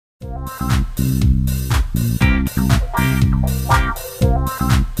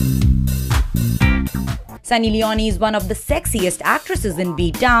Sunny Leone is one of the sexiest actresses in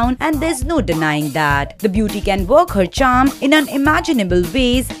B-Town, and there's no denying that. The beauty can work her charm in unimaginable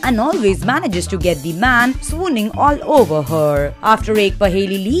ways and always manages to get the man swooning all over her. After Ek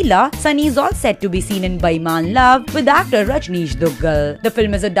Paheli Leela, Sunny is all set to be seen in Beimaan Love with actor Rajneesh Duggal. The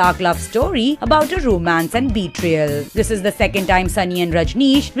film is a dark love story about a romance and betrayal. This is the second time Sunny and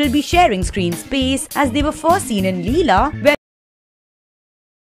Rajneesh will be sharing screen space, as they were first seen in Leela, where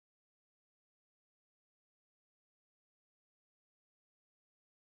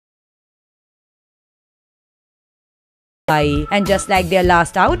and just like their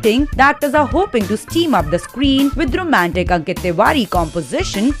last outing, the actors are hoping to steam up the screen with romantic Ankit Tiwari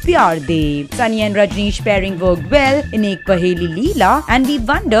composition Pyar De. Sunny and Rajneesh pairing worked well in Ek Paheli Leela, and we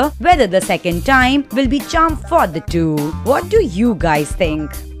wonder whether the second time will be charm for the two. What do you guys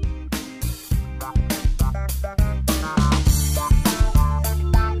think?